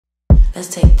Let's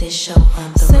take this show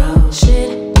on the road.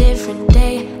 Shit, different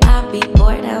day, I be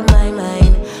bored out my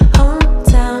mind.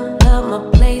 Hometown, love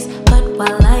my place, but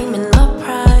while I'm in my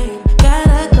prime,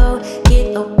 gotta go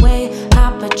get away,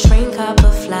 hop a train, cop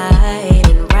a flight,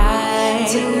 and ride.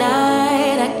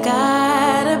 Tonight I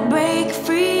gotta break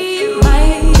free.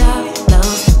 My job,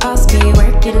 those boss be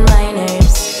working my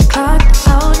nerves. Clocked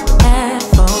out at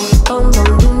 4, phone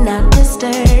on do not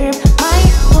disturb. My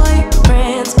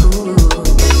boyfriend's cool,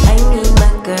 I need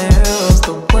my girls,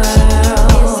 the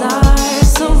world is ours,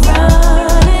 so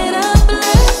run it up,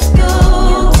 let's go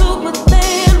to a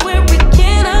land where we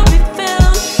cannot be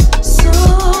found. So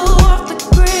off the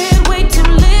grid, way too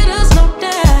little, slow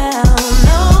down.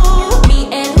 No, me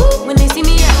and who, when they see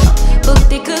me out,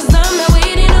 booked it cause I'm not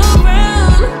waiting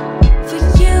around for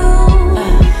you.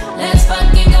 Let's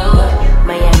fucking go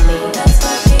Miami, let's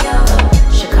fucking go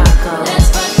Chicago, let's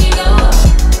fucking go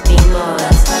Demo,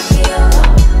 let's fucking go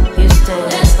Houston,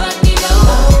 let's fucking go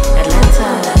Atlanta,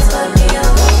 let's fucking go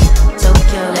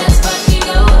Tokyo, let's fucking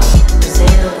go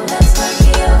Brazil, let's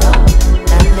fucking go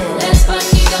London, let's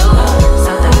fucking go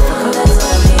South Africa, let's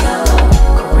fucking go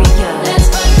Korea, let's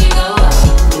fucking go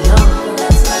New York,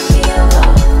 let's fucking go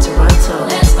Toronto,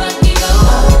 let's fucking go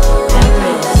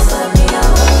Paris, let's fucking go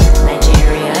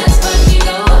Nigeria, let's fucking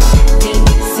go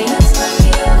DC, let's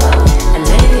fucking go and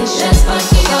let's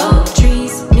fucking go.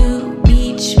 Trees, new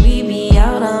beach, we be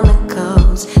out on the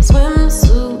coast.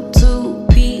 Swimsuit,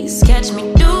 2-piece, catch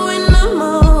me doing the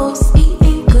most.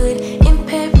 Eating good in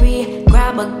Perry,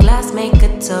 grab a glass, make a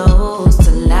toast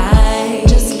to life.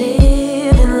 Just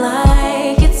living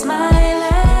like it's my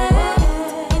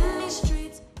life in these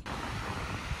streets.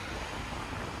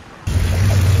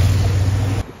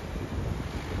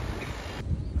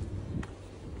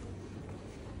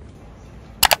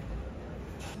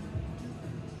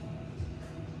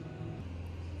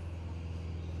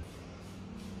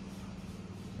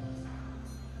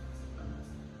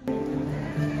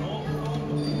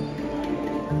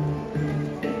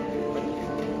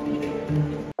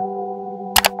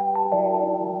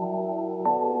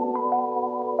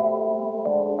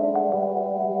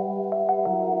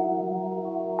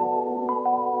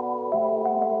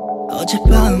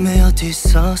 어젯밤에 어디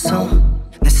있어서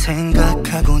내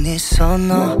생각하곤 있어.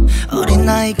 너 어린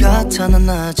나이 같아. 난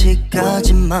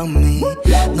아직까지 마음이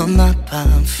넌 아파.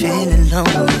 I'm feeling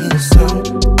lonely.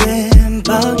 Something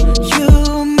about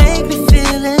you make me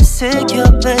feel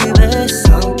insecure, baby.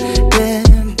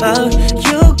 Something about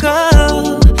you,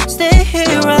 girl. Stay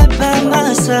here right by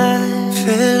my side.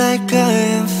 Feel like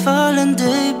I am falling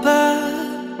deeper.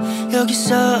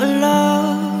 여기서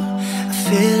alone.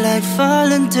 I feel like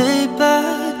falling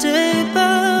deeper, deeper.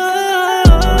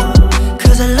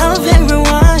 Cause I love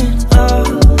everyone, oh.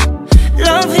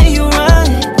 Loving you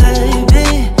right,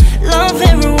 baby. Love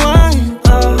everyone,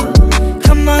 oh.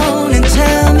 Come on and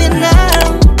tell me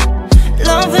now.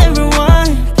 Love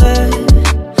everyone, baby.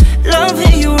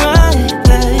 Loving you right,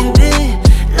 baby.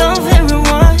 Love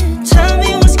everyone. Tell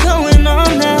me what's going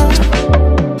on now.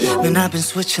 Man, I've been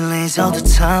switching lanes all the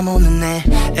time 오는 내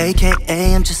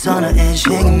AKA I'm just on the edge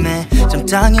hanging man. 좀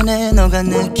당연해 너가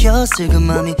느꼈을 그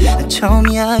맘이 난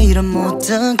처음이야. 이런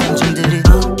모든 감정들이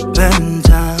up and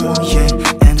down, yeah.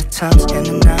 And the times in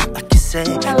and out I can say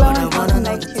Hello what I and wanna welcome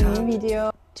know back the to a time. new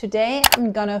video. Today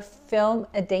I'm gonna film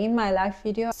a day in my life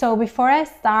video. So before I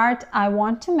start, I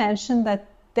want to mention that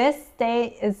this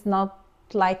day is not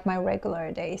like my regular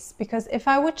days, because if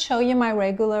I would show you my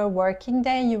regular working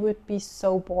day, you would be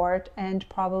so bored and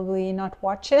probably not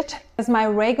watch it. Because my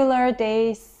regular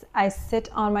days, I sit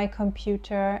on my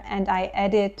computer and I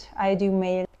edit, I do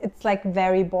mail. It's like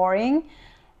very boring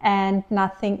and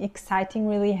nothing exciting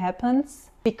really happens.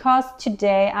 Because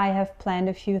today I have planned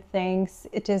a few things,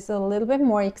 it is a little bit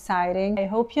more exciting. I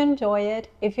hope you enjoy it.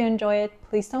 If you enjoy it,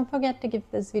 please don't forget to give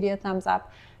this video a thumbs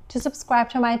up, to subscribe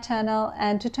to my channel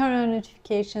and to turn on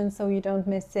notifications so you don't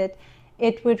miss it.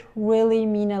 It would really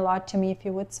mean a lot to me if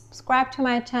you would subscribe to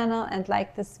my channel and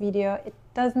like this video. It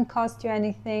doesn't cost you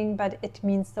anything, but it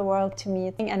means the world to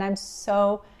me. And I'm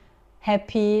so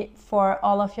happy for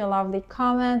all of your lovely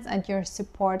comments and your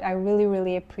support. I really,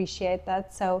 really appreciate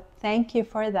that. So thank you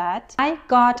for that. I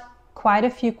got quite a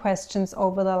few questions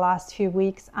over the last few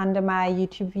weeks under my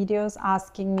YouTube videos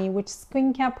asking me which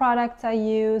skincare products I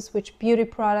use, which beauty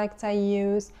products I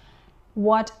use,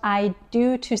 what I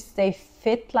do to stay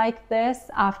fit like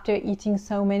this after eating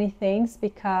so many things.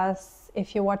 Because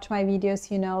if you watch my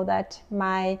videos, you know that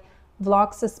my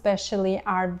vlogs especially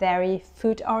are very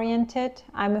food oriented.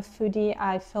 I'm a foodie.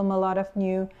 I film a lot of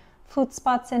new food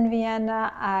spots in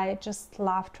Vienna. I just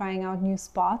love trying out new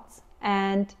spots.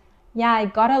 And yeah, I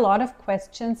got a lot of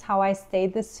questions how I stay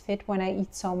this fit when I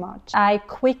eat so much. I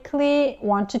quickly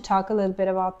want to talk a little bit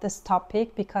about this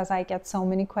topic because I get so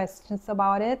many questions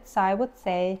about it. So I would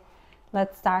say,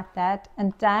 let's start that.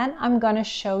 And then I'm gonna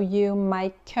show you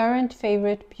my current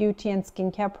favorite beauty and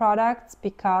skincare products,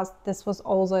 because this was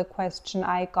also a question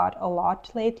I got a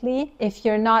lot lately. If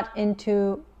you're not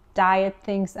into diet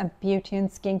things and beauty and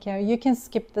skincare, you can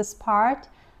skip this part,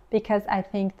 because I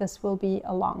think this will be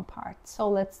a long part. So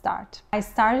let's start. I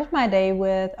started my day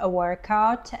with a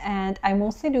workout, and I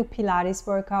mostly do Pilates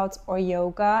workouts or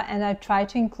yoga, and I try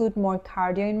to include more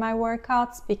cardio in my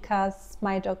workouts because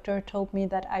my doctor told me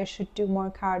that I should do more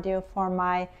cardio for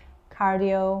my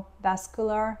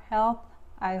cardiovascular health.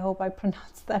 I hope I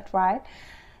pronounced that right.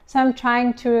 So I'm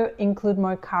trying to include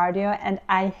more cardio, and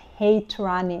I hate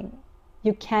running.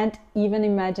 You can't even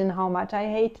imagine how much I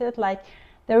hate it. Like,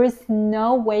 there is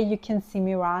no way you can see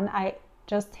me run. I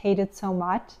just hate it so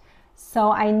much.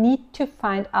 So I need to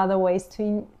find other ways to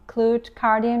include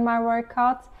cardio in my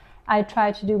workouts. I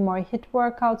try to do more HIIT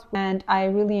workouts, and I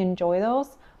really enjoy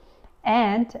those.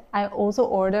 And I also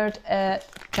ordered a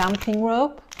jumping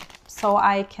rope so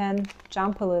I can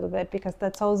jump a little bit, because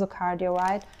that's also cardio,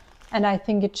 right? And I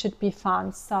think it should be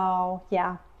fun. So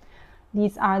yeah.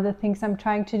 These are the things I'm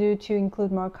trying to do to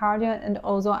include more cardio. And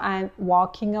also I'm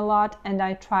walking a lot, and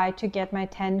I try to get my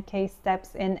 10K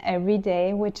steps in every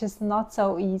day, which is not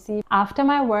so easy. After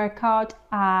my workout,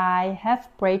 I have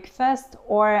breakfast,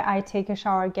 or I take a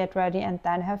shower, get ready, and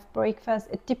then have breakfast.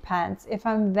 It depends. If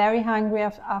I'm very hungry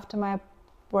after my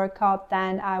workout,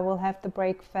 then I will have the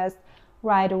breakfast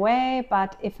right away.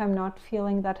 But if I'm not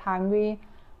feeling that hungry,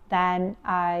 then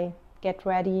I get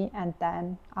ready, and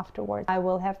then afterwards I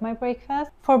will have my breakfast.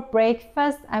 For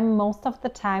breakfast, I'm most of the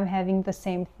time having the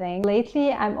same thing.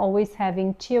 Lately, I'm always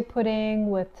having chia pudding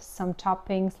with some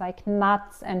toppings like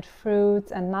nuts and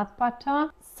fruits and nut butter.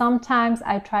 Sometimes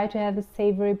I try to have a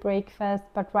savory breakfast,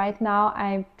 but right now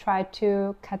I try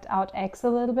to cut out eggs a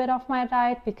little bit of my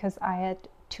diet because I had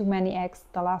too many eggs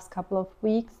the last couple of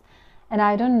weeks. And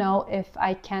I don't know if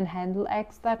I can handle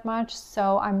eggs that much,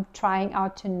 so I'm trying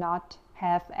out to not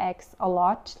have eggs a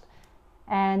lot,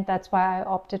 and that's why I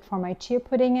opted for my chia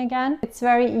pudding again. It's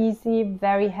very easy,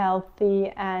 very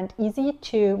healthy, and easy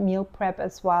to meal prep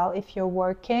as well. If you're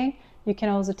working, you can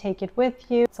also take it with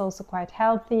you. It's also quite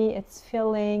healthy, it's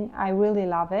filling. I really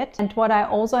love it. And what I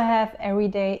also have every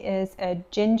day is a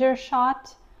ginger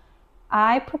shot.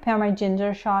 I prepare my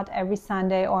ginger shot every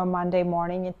Sunday or Monday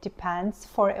morning, it depends,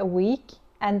 for a week,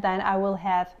 and then I will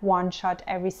have one shot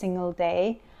every single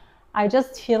day. I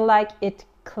just feel like it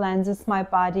cleanses my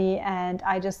body, and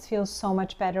I just feel so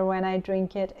much better when I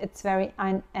drink it. It's very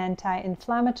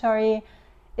anti-inflammatory.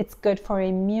 It's good for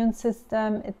immune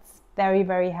system. It's very,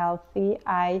 very healthy.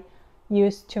 I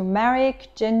use turmeric,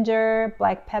 ginger,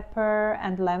 black pepper,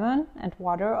 and lemon, and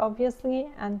water, obviously.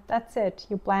 And that's it.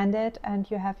 You blend it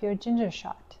and you have your ginger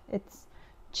shot. It's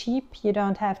cheap. You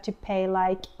don't have to pay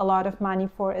like a lot of money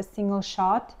for a single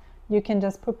shot. You can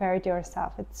just prepare it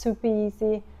yourself. It's super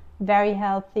easy, very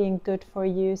healthy and good for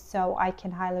you, so I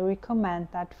can highly recommend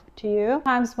that to you.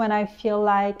 Sometimes when I feel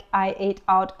like I ate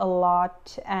out a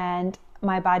lot and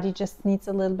my body just needs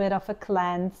a little bit of a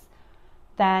cleanse,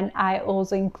 then I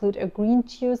also include a green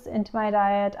juice into my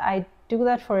diet. I do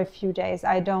that for a few days.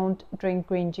 I don't drink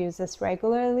green juices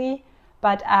regularly,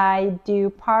 but I do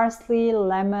parsley,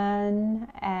 lemon,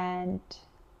 and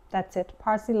that's it.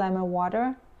 Parsley, lemon,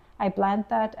 water. I blend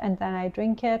that and then I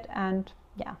drink it, and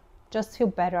yeah, just feel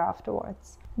better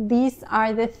afterwards. These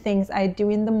are the things I do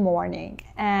in the morning.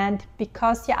 And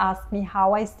because you asked me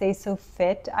how I stay so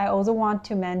fit, I also want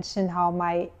to mention how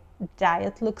my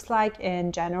diet looks like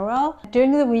in general.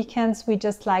 During the weekends, we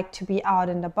just like to be out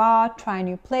and about, try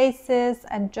new places,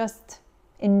 and just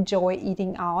enjoy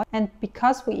eating out. And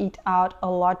because we eat out a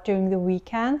lot during the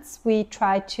weekends, we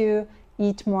try to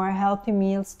eat more healthy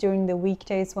meals during the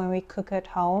weekdays when we cook at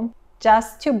home,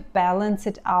 just to balance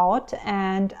it out.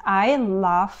 And I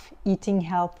love eating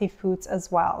healthy foods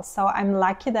as well. So I'm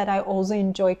lucky that I also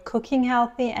enjoy cooking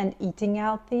healthy and eating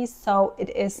healthy. So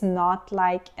it is not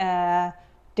like a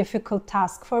difficult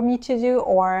task for me to do,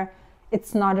 or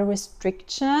it's not a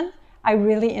restriction. I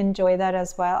really enjoy that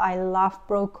as well. I love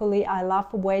broccoli, I love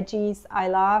veggies,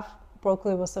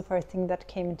 broccoli was the first thing that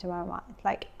came into my mind.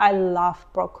 Like, I love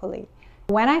broccoli.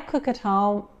 When I cook at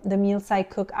home, the meals I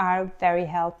cook are very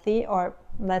healthy, or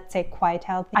let's say quite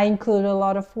healthy. I include a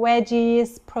lot of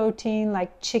veggies, protein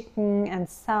like chicken and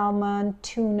salmon,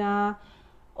 tuna,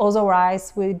 also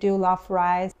rice. We do love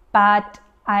rice, but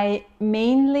I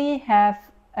mainly have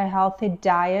a healthy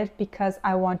diet because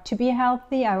I want to be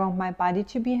healthy. I want my body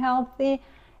to be healthy.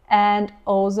 and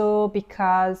also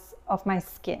because of my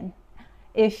skin.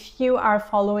 If you are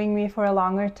following me for a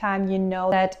longer time, you know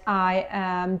that I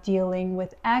am dealing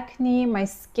with acne. My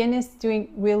skin is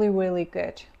doing really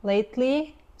good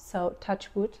lately, so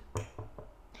touch wood.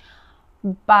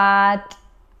 But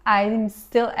I'm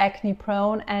still acne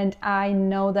prone, and I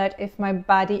know that if my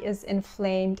body is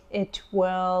inflamed, it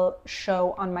will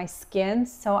show on my skin.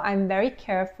 So I'm very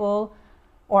careful,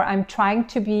 or I'm trying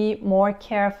to be more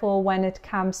careful when it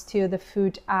comes to the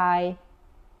food I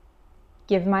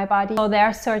give my body. So there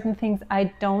are certain things I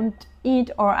don't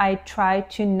eat, or I try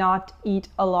to not eat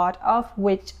a lot of,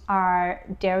 which are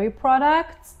dairy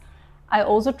products. I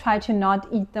also try to not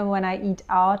eat them when I eat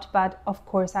out, but of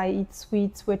course I eat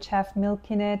sweets which have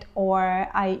milk in it, or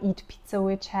I eat pizza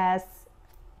which has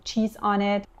cheese on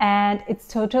it. And it's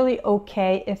totally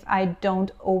okay if I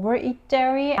don't overeat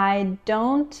dairy. I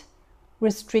don't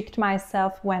restrict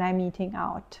myself when I'm eating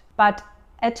out. But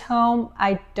at home,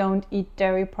 I don't eat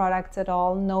dairy products at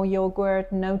all. No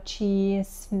yogurt, no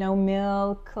cheese, no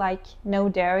milk, like no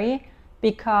dairy,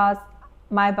 because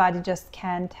my body just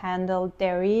can't handle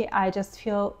dairy. I just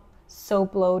feel so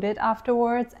bloated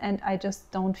afterwards, and I just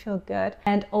don't feel good.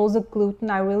 And also gluten,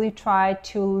 I really try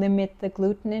to limit the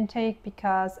gluten intake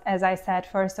because, as I said,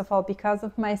 first of all, because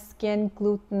of my skin,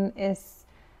 gluten is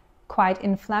quite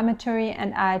inflammatory,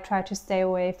 and I try to stay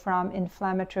away from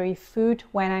inflammatory food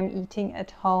when I'm eating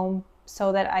at home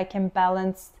so that I can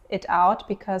balance it out.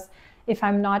 Because if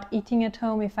I'm not eating at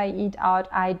home, if I eat out,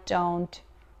 I don't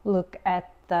look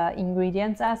at the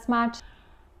ingredients as much.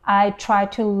 I try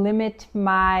to limit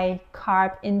my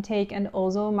carb intake and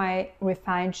also my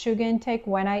refined sugar intake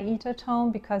when I eat at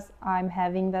home, because I'm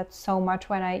having that so much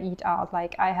when I eat out.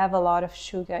 Like, I have a lot of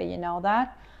sugar, you know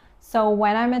that. So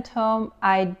when I'm at home,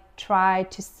 I try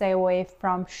to stay away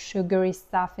from sugary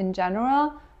stuff in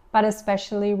general, but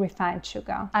especially refined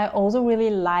sugar. I also really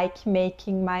like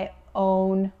making my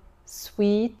own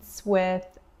sweets with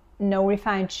no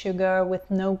refined sugar, with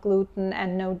no gluten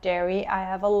and no dairy. I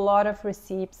have a lot of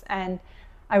recipes, and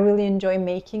I really enjoy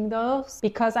making those.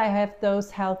 Because I have those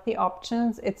healthy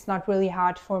options, it's not really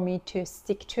hard for me to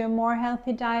stick to a more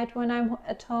healthy diet when I'm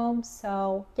at home.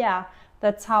 So yeah,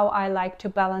 that's how I like to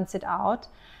balance it out.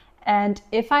 And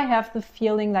if I have the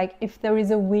feeling, like if there is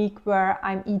a week where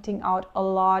I'm eating out a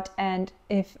lot, and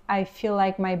if I feel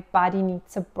like my body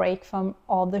needs a break from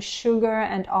all the sugar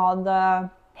and all the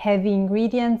heavy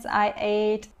ingredients I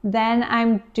ate, then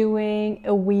I'm doing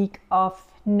a week of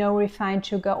no refined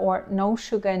sugar or no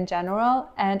sugar in general,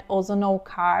 and also no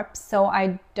carbs. So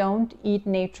I don't eat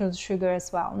natural sugar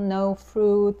as well. No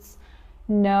fruits,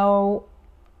 no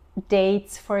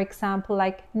dates, for example,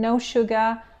 like no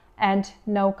sugar and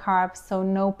no carbs. So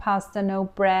no pasta, no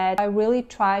bread. I really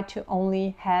try to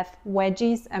only have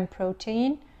veggies and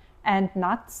protein and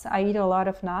nuts. I eat a lot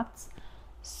of nuts.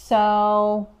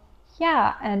 So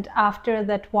yeah, and after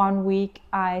that 1 week,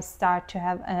 I start to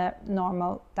have a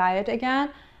normal diet again.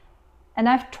 And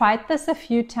I've tried this a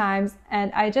few times,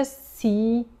 and I just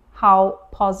see how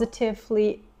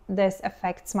positively this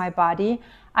affects my body.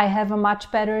 I have a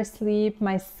much better sleep,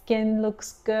 my skin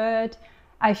looks good,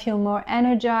 I feel more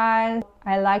energized.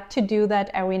 I like to do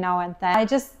that every now and then. I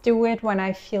just do it when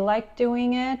I feel like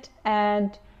doing it,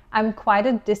 and I'm quite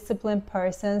a disciplined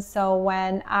person. So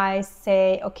when I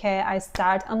say, okay, I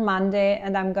start on Monday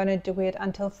and I'm gonna do it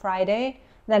until Friday,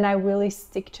 then I really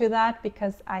stick to that,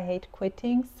 because I hate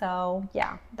quitting. So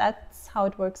yeah, that's how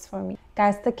it works for me.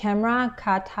 Guys, the camera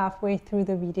cut halfway through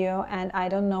the video and I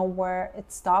don't know where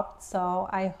it stopped. So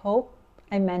I hope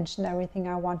I mentioned everything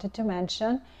I wanted to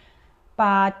mention.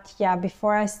 But yeah,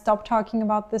 before I stop talking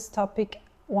about this topic,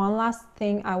 one last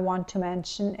thing I want to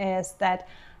mention is that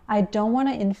I don't want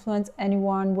to influence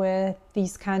anyone with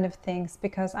these kind of things,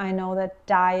 because I know that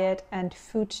diet and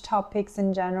food topics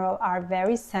in general are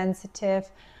very sensitive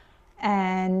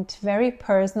and very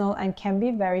personal and can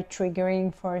be very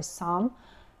triggering for some.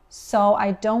 So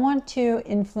I don't want to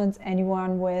influence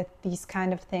anyone with these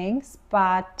kind of things,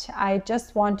 but I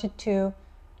just wanted to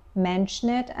mention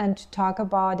it and to talk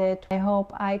about it. I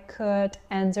hope I could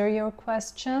answer your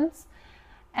questions.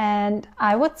 And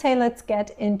I would say let's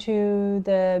get into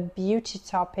the beauty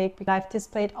topic. I've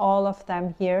displayed all of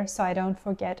them here so I don't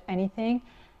forget anything.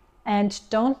 And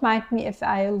don't mind me if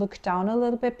I look down a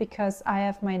little bit, because I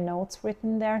have my notes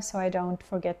written there so I don't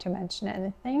forget to mention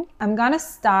anything. I'm gonna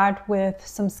start with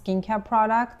some skincare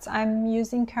products I'm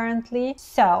using currently.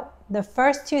 So the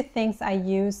first two things I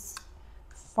use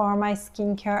for my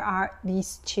skincare are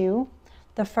these two.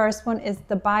 The first one is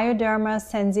the Bioderma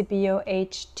Sensibio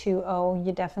H2O.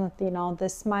 You definitely know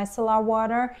this micellar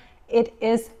water. It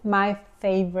is my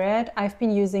favorite. I've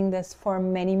been using this for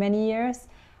many years.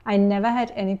 I never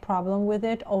had any problem with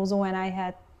it, also when I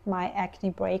had my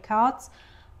acne breakouts.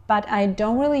 But I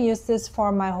don't really use this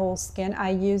for my whole skin.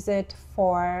 I use it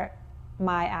for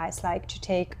my eyes, like to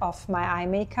take off my eye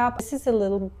makeup. This is a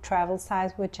little travel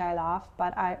size, which I love,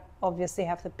 but I obviously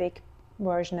have the big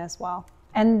version as well.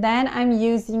 And then I'm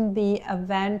using the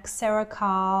NINEXCIX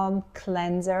Calm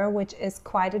Cleanser, which is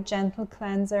quite a gentle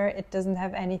cleanser. It doesn't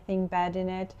have anything bad in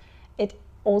it. It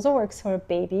also works for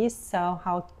babies, so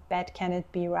how bad can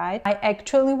it be, right? I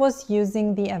actually was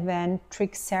using the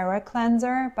NINEXCIX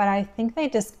cleanser, but I think they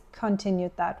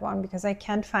discontinued that one because I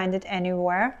can't find it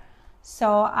anywhere.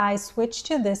 So I switched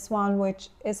to this one, which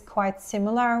is quite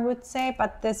similar, I would say,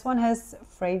 but this one has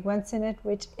fragrance in it,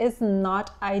 which is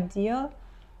not ideal,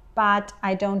 but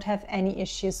I don't have any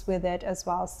issues with it as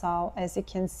well. So as you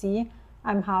can see,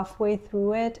 I'm halfway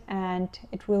through it and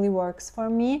it really works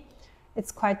for me.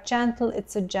 It's quite gentle,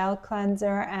 it's a gel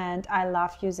cleanser, and I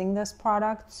love using this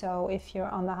product. So if you're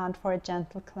on the hunt for a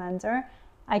gentle cleanser,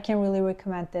 I can really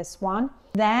recommend this one.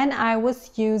 Then I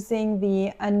was using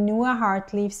the Anua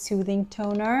Heartleaf Soothing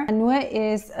Toner. Anua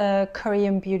is a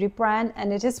Korean beauty brand,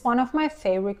 and it is one of my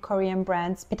favorite Korean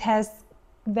brands. It has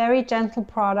very gentle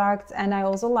products, and I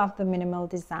also love the minimal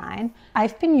design.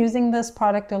 I've been using this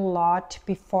product a lot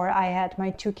before I had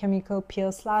my 2 chemical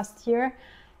peels last year,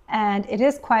 and it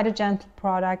is quite a gentle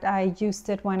product. I used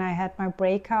it when I had my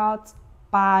breakouts,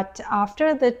 but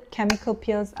after the chemical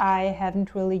peels I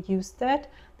haven't really used it.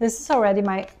 This is already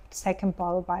my second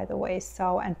bottle, by the way,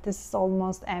 so, and this is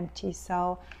almost empty,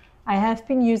 so I have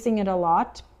been using it a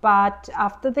lot. But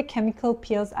after the chemical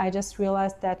peels I just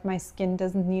realized that my skin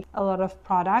doesn't need a lot of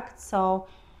product, so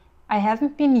I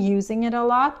haven't been using it a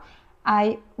lot.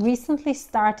 I recently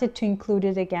started to include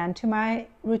it again to my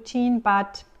routine,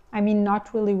 but I mean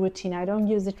not really routine. I don't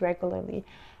use it regularly.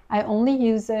 I only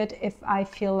use it if I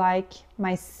feel like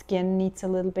my skin needs a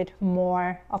little bit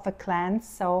more of a cleanse,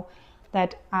 so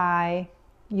that I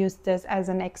use this as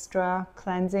an extra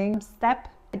cleansing step.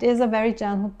 It is a very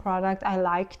gentle product. I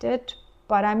liked it,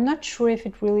 but I'm not sure if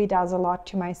it really does a lot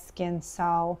to my skin,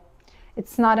 so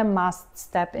it's not a must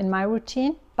step in my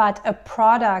routine. But a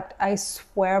product I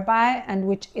swear by, and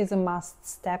which is a must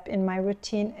step in my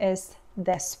routine, is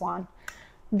this one.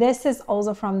 This is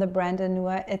also from the brand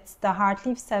Anua. It's the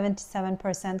Heartleaf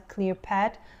 77% Clear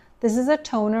Pad. This is a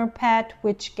toner pad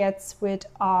which gets rid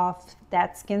of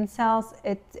dead skin cells.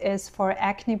 It is for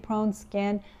acne prone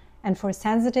skin and for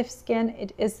sensitive skin.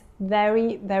 It is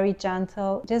very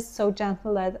gentle. It is so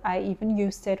gentle that I even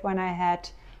used it when I had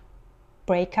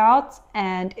breakouts,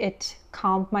 and it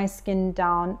calmed my skin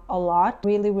down a lot.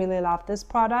 Really love this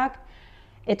product.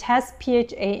 It has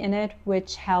PHA in it,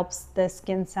 which helps the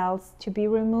skin cells to be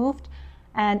removed,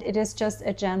 and it is just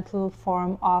a gentle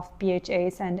form of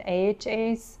BHAs and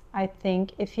AHAs. I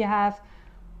think if you have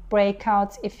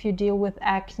breakouts, if you deal with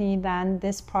acne, then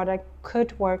this product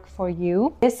could work for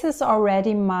you. This is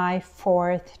already my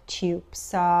 4th tube,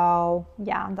 so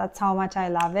yeah, that's how much I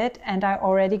love it, and I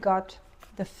already got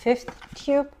the 5th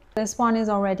tube. This one is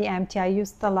already empty. I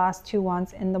used the last 2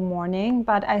 ones in the morning,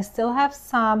 but I still have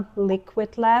some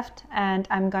liquid left, and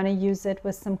I'm gonna use it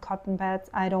with some cotton pads.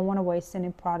 I don't want to waste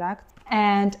any product.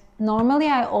 And normally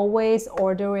I always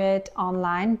order it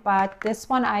online, but this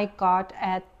one I got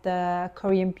at the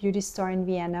Korean beauty store in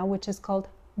Vienna, which is called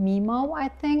Mimo, I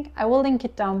think. I will link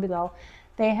it down below.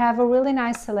 They have a really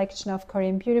nice selection of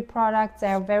Korean beauty products.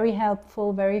 They are very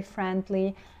helpful, very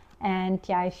friendly. And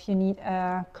yeah, if you need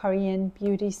a Korean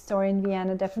beauty store in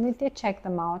Vienna, definitely check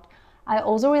them out. I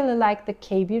also really like the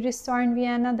K-beauty store in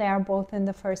Vienna. They are both in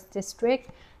the 1st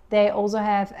district. They also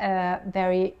have a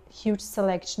very huge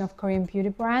selection of Korean beauty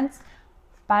brands,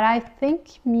 but I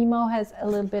think Mimo has a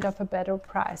little bit of a better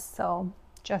price, so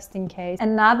just in case.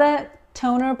 Another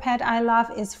toner pad I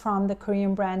love is from the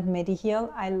Korean brand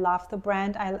Mediheal. I love the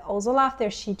brand. I also love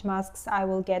their sheet masks. I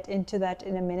will get into that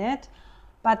in a minute.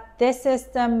 But this is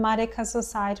the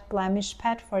Madecasoside Blemish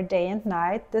Pad for day and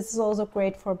night. This is also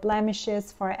great for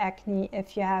blemishes, for acne,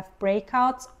 if you have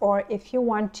breakouts, or if you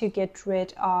want to get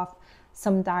rid of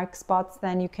some dark spots,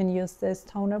 then you can use this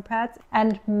toner pads.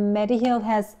 And Mediheal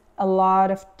has a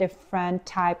lot of different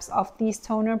types of these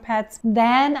toner pads.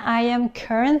 Then I am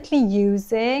currently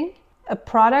using a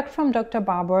product from Dr.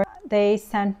 Barbour. They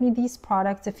sent me these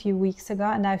products a few weeks ago,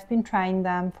 and I've been trying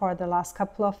them for the last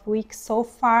couple of weeks. So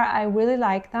far, I really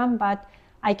like them, but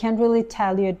I can't really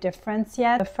tell you a difference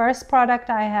yet. The first product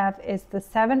I have is the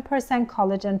 7%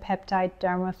 Collagen Peptide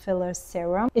Derma Filler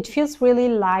Serum. It feels really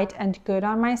light and good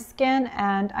on my skin,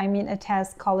 and I mean, it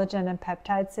has collagen and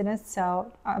peptides in it,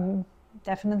 so I'm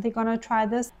definitely gonna try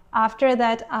this. After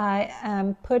that, I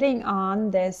am putting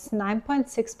on this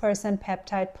 9.6%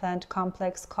 peptide plant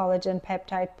complex collagen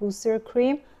peptide booster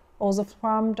cream, also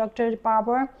from Dr.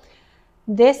 Barber.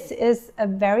 This is a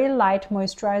very light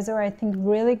moisturizer, I think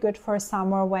really good for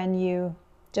summer when you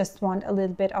just want a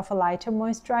little bit of a lighter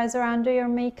moisturizer under your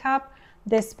makeup.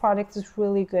 This product is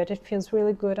really good. It feels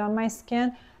really good on my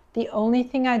skin. The only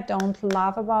thing I don't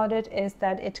love about it is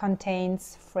that it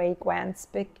contains fragrance,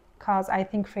 because I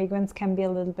think fragrance can be a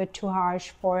little bit too harsh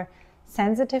for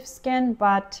sensitive skin,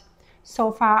 but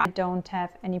so far I don't have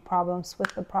any problems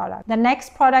with the product. The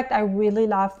next product I really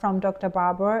love from Dr.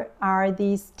 Barber are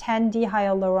these 10D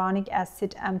hyaluronic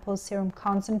acid ampoule serum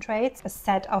concentrates, a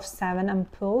set of 7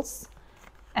 ampoules.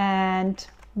 And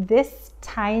this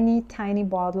tiny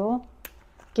bottle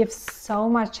gives so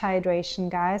much hydration,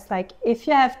 guys. Like, if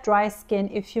you have dry skin,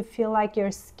 if you feel like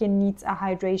your skin needs a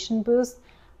hydration boost,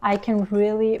 I can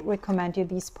really recommend you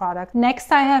these products. Next,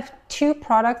 I have 2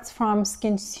 products from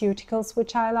SkinCeuticals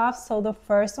which I love. So the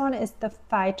first one is the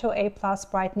Phyto A+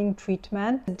 Brightening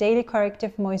Treatment, a daily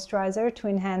corrective moisturizer to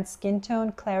enhance skin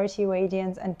tone, clarity,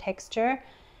 radiance, and texture.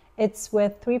 It's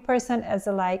with 3%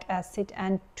 azelaic acid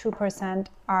and 2%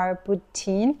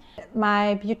 arbutin.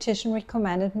 My beautician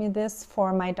recommended me this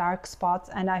for my dark spots,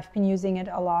 and I've been using it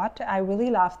a lot. I really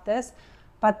love this.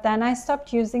 But then I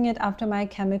stopped using it after my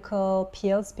chemical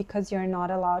peels, because you're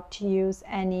not allowed to use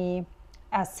any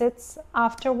acids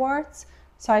afterwards.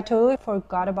 So I totally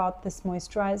forgot about this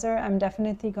moisturizer. I'm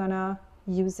definitely gonna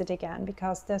use it again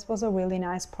because this was a really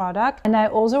nice product. And I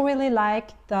also really like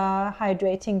the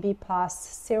Hydrating B+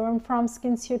 serum from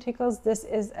SkinCeuticals. This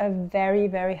is a very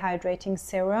hydrating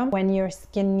serum. When your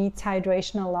skin needs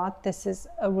hydration a lot, this is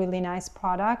a really nice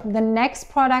product. The next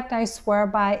product I swear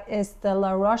by is the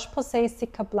La Roche-Posay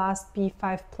Cicaplast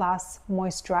B5+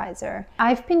 moisturizer.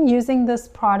 I've been using this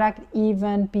product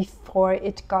even before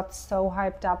it got so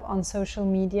hyped up on social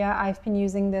media. I've been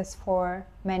using this for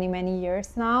many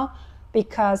years now,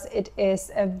 because it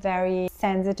is a very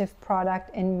sensitive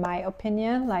product in my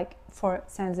opinion, like for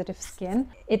sensitive skin.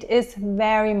 It is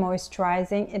very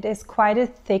moisturizing. It is quite a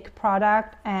thick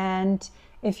product, and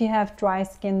if you have dry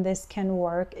skin, this can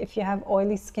work. If you have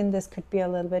oily skin, this could be a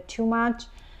little bit too much.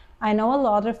 I know a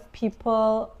lot of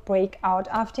people break out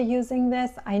after using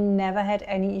this. I never had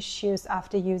any issues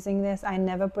after using this. I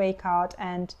never break out,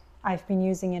 and I've been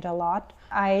using it a lot.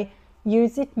 I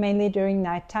use it mainly during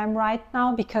nighttime right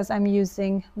now because I'm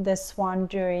using this one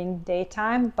during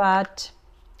daytime, but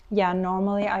yeah,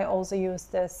 normally I also use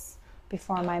this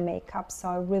before my makeup. So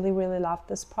I really love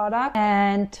this product.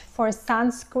 And for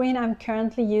sunscreen, I'm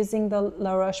currently using the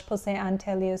La Roche-Posay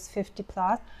Anti-Elios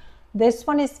 50+. This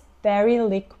one is very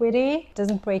liquidy,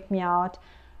 doesn't break me out.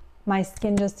 My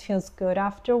skin just feels good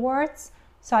afterwards.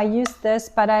 So I use this,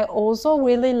 but I also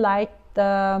really like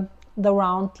the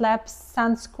Round Labs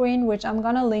sunscreen, which I'm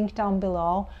gonna link down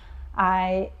below.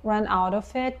 I ran out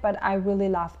of it, but I really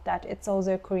love that. It's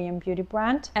also a Korean beauty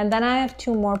brand. And then I have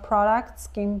 2 more products,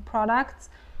 skin products.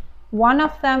 One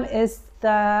of them is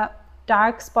the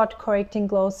Dark Spot Correcting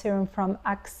Glow Serum from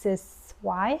Axis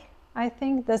Y, I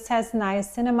think. This has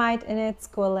niacinamide in it,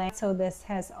 squalane. So this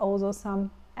has also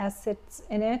some acids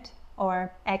in it,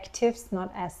 or actives,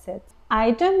 not acids.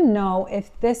 I don't know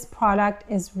if this product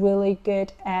is really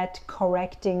good at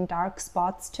correcting dark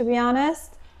spots, to be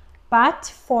honest, but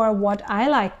for what I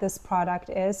like this product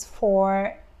is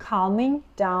for calming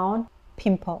down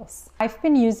pimples. I've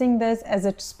been using this as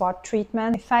a spot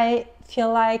treatment. If I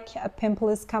feel like a pimple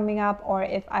is coming up, or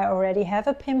if I already have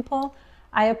a pimple,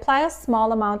 I apply a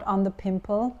small amount on the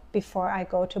pimple before I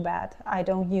go to bed. I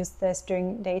don't use this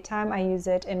during daytime. I use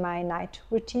it in my night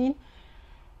routine.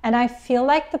 And I feel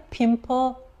like the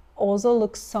pimple also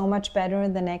looks so much better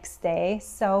the next day.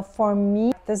 So for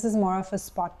me, this is more of a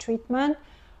spot treatment,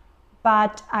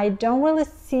 but I don't really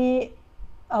see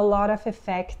a lot of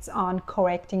effects on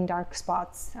correcting dark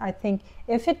spots. I think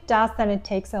if it does, then it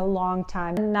takes a long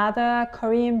time. Another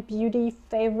Korean beauty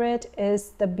favorite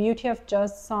is the Beauty of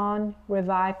Joseon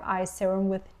Revive Eye Serum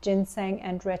with ginseng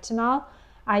and retinol.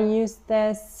 I use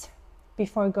this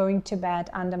before going to bed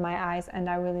under my eyes, and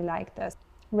I really like this.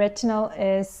 Retinol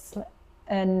is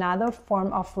another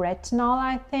form of retinol,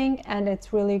 I think, and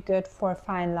it's really good for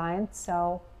fine lines.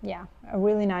 So yeah, a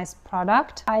really nice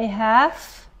product. I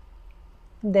have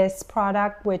this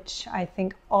product, which I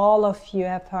think all of you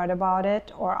have heard about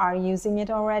it or are using it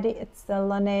already. It's the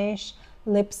Laneige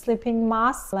Lip Sleeping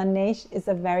Mask. Laneige is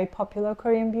a very popular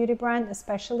Korean beauty brand,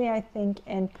 especially I think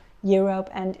in Europe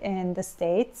and in the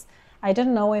States. I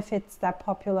don't know if it's that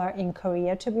popular in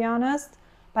Korea, to be honest.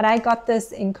 But I got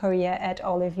this in Korea at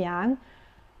Olive Young.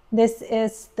 This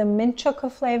is the mint choco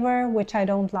flavor, which I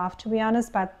don't love to be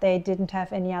honest, but they didn't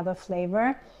have any other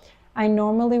flavor. I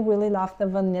normally really love the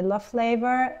vanilla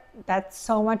flavor. That's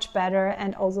so much better,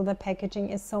 and also the packaging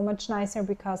is so much nicer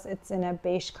because it's in a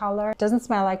beige color. It doesn't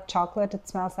smell like chocolate, it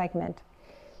smells like mint.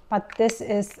 But this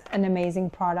is an amazing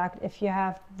product. If you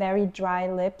have very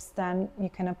dry lips, then you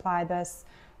can apply this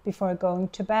before going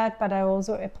to bed, but I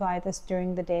also apply this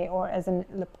during the day or as a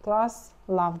lip gloss.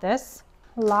 Love this.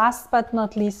 Last but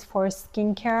not least, for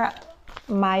skincare,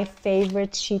 my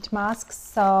favorite sheet masks.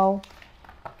 So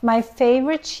my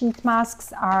favorite sheet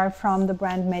masks are from the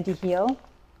brand Mediheal,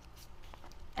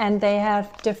 and they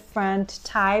have different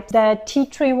types. The tea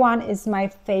tree one is my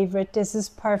favorite. This is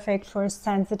perfect for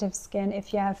sensitive skin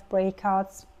if you have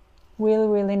breakouts.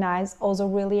 Really nice, also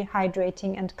really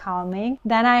hydrating and calming.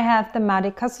 Then I have the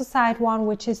Madicasoside one,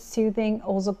 which is soothing,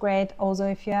 also great, also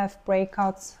if you have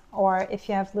breakouts or if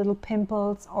you have little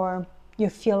pimples or you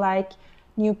feel like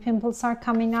new pimples are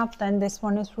coming up, then this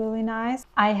one is really nice.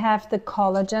 I have the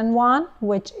collagen one,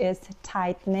 which is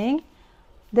tightening.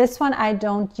 This one I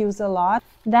don't use a lot.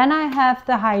 Then I have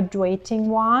the hydrating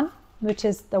one, which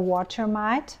is the Water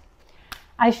Mite.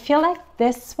 I feel like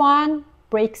this one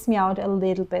breaks me out a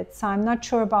little bit, so I'm not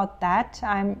sure about that.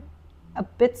 I'm a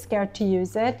bit scared to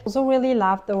use it. Also really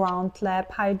love the Round Lab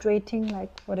hydrating,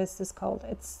 like what is this called?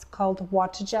 It's called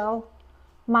Water Gel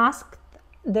Mask.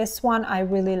 This one I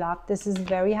really love. This is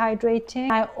very hydrating.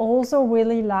 I also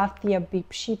really love the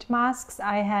Abib sheet masks.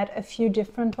 I had a few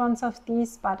different ones of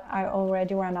these, but I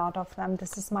already ran out of them.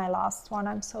 This is my last one.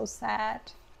 I'm so sad.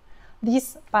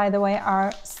 These, by the way,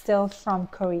 are still from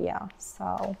Korea,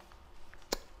 so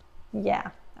yeah,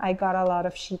 I got a lot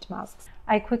of sheet masks.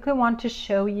 I quickly want to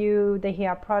show you the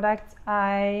hair products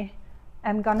I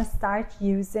am gonna start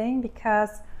using, because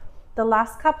the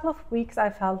last couple of weeks I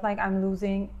felt like I'm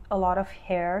losing a lot of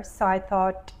hair, so I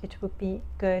thought it would be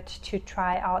good to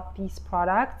try out these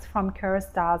products from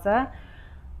Kerastase.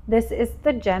 This is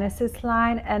the Genesis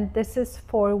line, and this is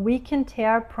for weakened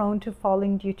hair prone to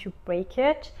falling due to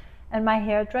breakage. And my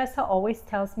hairdresser always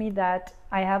tells me that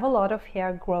I have a lot of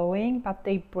hair growing, but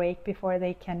they break before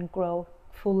they can grow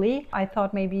fully. I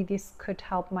thought maybe this could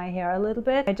help my hair a little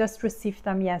bit. I just received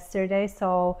them yesterday,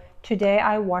 so today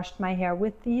I washed my hair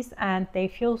with these and they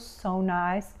feel so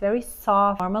nice, very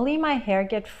soft. Normally my hair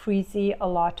gets frizzy a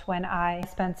lot when I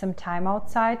spend some time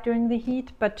outside during the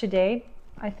heat, but today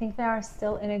I think they are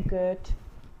still in a good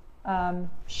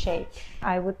shape,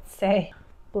 I would say.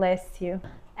 Bless you.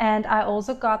 And I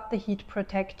also got the heat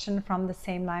protection from the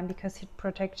same line, because heat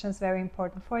protection is very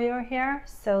important for your hair.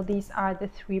 So these are the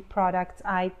 3 products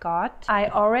I got. I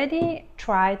already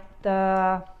tried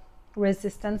the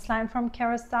Resistance line from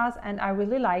Kerastase and I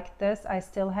really like this. I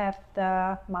still have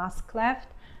the mask left,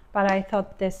 but I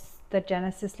thought the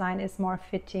Genesis line is more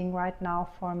fitting right now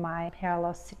for my hair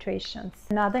loss situations.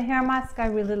 Another hair mask I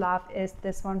really love is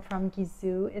this one from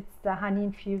Gisou. It's the honey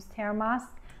infused hair mask.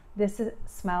 This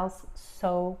smells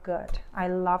so good. I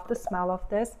love the smell of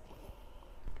this.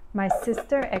 My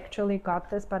sister actually got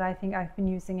this, but I think I've been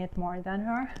using it more than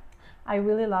her. I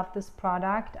really love this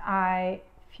product. I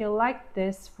feel like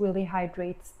this really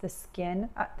hydrates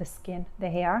the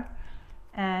hair.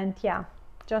 And yeah,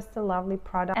 just a lovely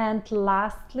product. And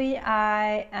lastly,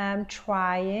 I am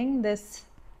trying this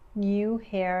new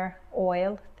hair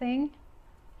oil thing,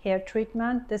 hair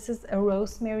treatment. This is a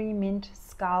rosemary mint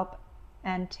scalp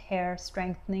and hair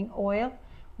strengthening oil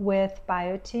with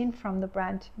biotin from the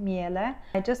brand Miele.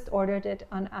 I just ordered it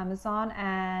on Amazon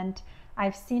and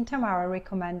I've seen Tamara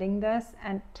recommending this,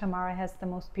 and Tamara has the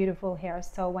most beautiful hair,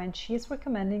 so when she's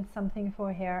recommending something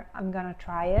for hair, I'm gonna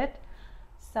try it.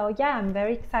 So yeah, I'm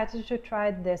very excited to try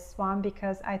this one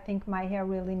because I think my hair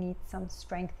really needs some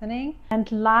strengthening.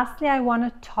 And lastly, I want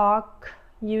to talk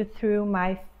you through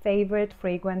my favorite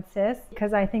fragrances,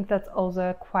 because I think that's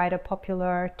also quite a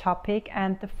popular topic.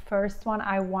 And the first one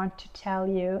I want to tell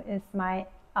you is my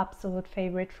absolute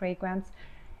favorite fragrance.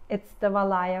 It's the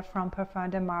Valaya from Parfum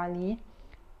de Marly.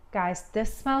 Guys,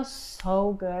 this smells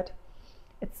so good.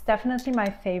 It's definitely my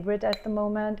favorite at the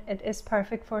moment. It is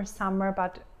perfect for summer,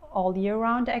 but all year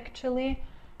round actually.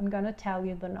 I'm gonna tell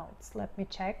you the notes. Let me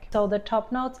check. So the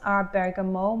top notes are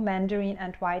bergamot, mandarin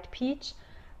and white peach.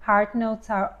 Heart notes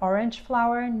are orange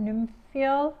flower,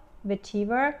 nympheal,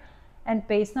 vetiver, and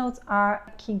base notes are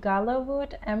kigala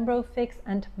wood, ambrofix,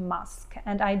 and musk.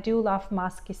 And I do love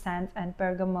musky scents and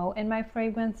bergamot in my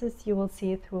fragrances. You will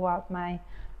see it throughout my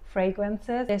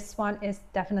fragrances. This one is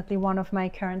definitely one of my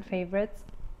current favorites.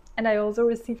 And I also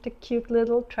received a cute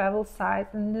little travel size,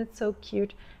 and it's so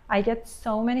cute. I get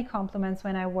so many compliments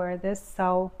when I wear this.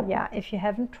 So yeah, if you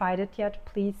haven't tried it yet,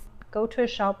 please go to a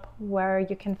shop where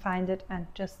you can find it and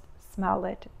just smell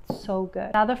it. It's so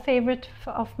good. Another favorite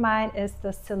of mine is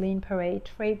the Celine Parade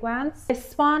fragrance.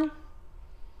 This one,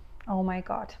 oh my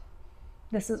god,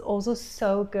 this is also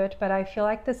so good, but I feel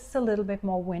like this is a little bit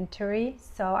more wintry,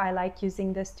 so I like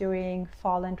using this during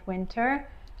fall and winter.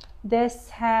 This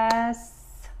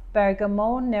has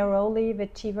bergamot, neroli,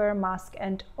 vetiver, musk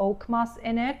and oak moss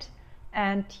in it,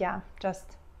 and yeah,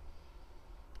 just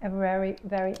a very,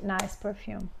 very nice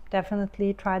perfume.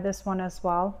 Definitely try this one as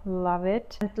well. Love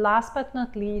it. And last but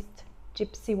not least,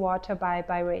 Gypsy Water by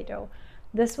Byredo.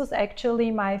 This was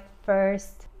actually my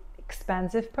first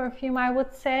expensive perfume, I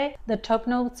would say. The top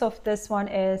notes of this one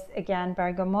is again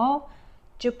bergamot,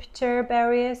 Jupiter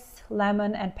berries,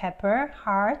 lemon and pepper,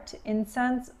 heart,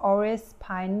 incense, orris,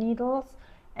 pine needles,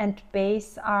 and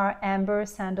base are amber,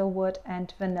 sandalwood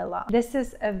and vanilla. This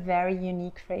is a very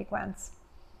unique fragrance.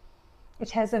 It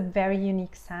has a very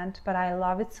unique scent, but I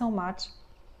love it so much.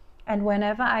 And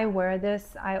whenever I wear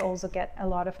this, I also get a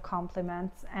lot of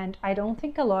compliments. And I don't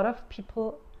think a lot of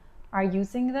people are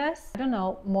using this. I don't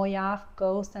know, Mojave,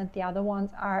 Ghost and the other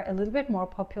ones are a little bit more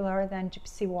popular than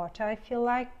Gypsy Water, I feel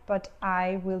like. But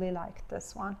I really like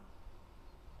this one.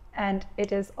 And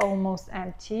it is almost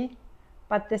empty.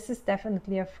 But this is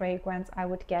definitely a fragrance I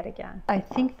would get again. I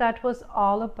think that was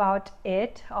all about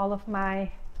it. All of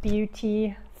my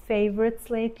beauty favorites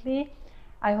lately.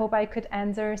 I hope I could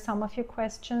answer some of your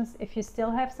questions. If you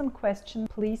still have some questions,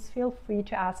 please feel free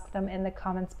to ask them in the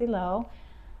comments below.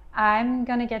 I'm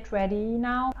gonna get ready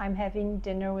now. I'm having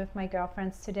dinner with my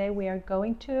girlfriends today. We are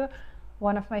going to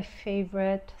one of my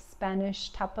favorite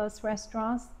Spanish tapas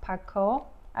restaurants, Paco.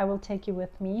 I will take you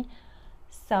with me.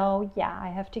 So yeah, I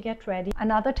have to get ready.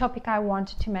 Another topic I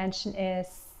wanted to mention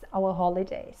is our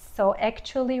holidays. So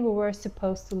actually we were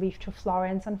supposed to leave to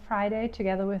Florence on Friday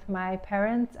together with my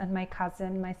parents and my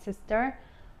cousin, my sister.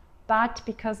 But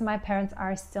because my parents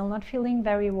are still not feeling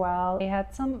very well, they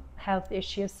had some health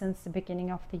issues since the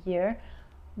beginning of the year.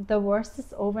 The worst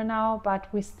is over now, but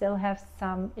we still have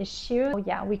some issues. So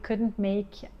yeah, we couldn't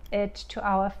make it to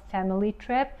our family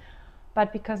trip.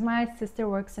 But because my sister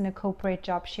works in a corporate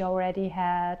job, she already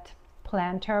had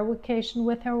planned her vacation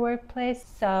with her workplace.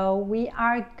 So we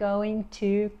are going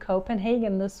to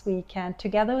Copenhagen this weekend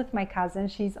together with my cousin.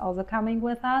 She's also coming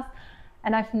with us.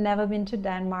 And I've never been to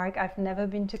Denmark. I've never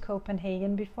been to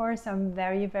Copenhagen before. So I'm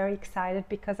very, very excited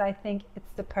because I think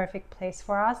it's the perfect place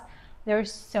for us. There are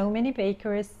so many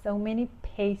bakeries, so many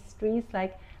pastries.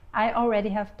 Like I already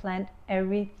have planned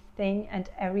everything and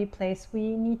every place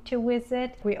we need to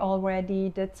visit. We already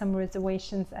did some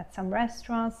reservations at some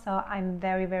restaurants, so I'm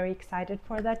very, very excited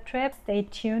for that trip. Stay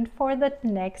tuned for the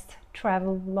next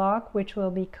travel vlog, which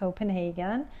will be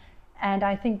Copenhagen. And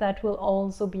I think that will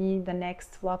also be the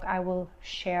next vlog I will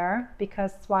share,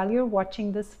 because while you're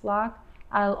watching this vlog,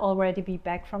 I'll already be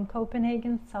back from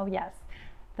Copenhagen. So yes,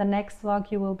 the next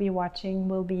vlog you will be watching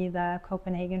will be the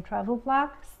Copenhagen travel vlog.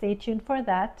 Stay tuned for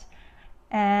that.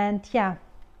 And yeah,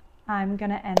 I'm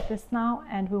gonna end this now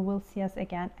and we will see us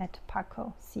again at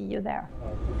Paco. See you there.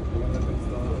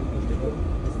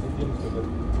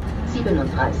 37,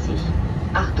 38,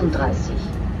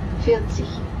 40,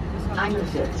 41,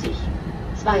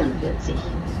 42,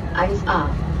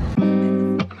 1A.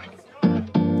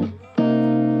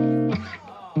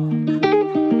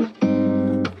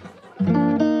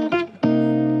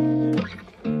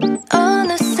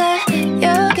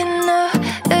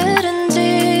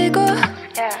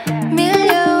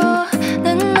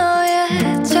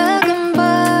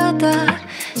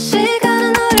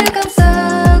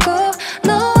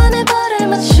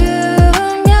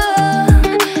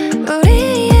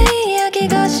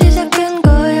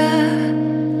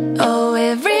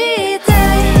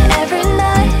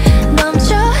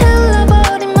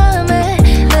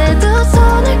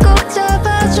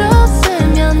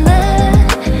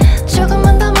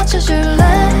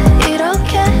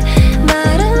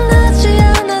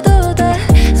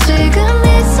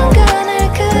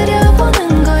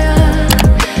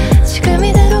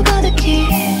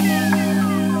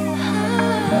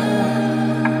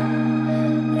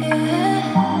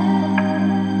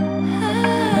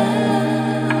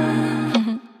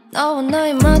 너와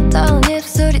나의 맞닿은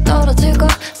입술이 떨어지고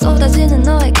쏟아지는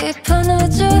너의 깊은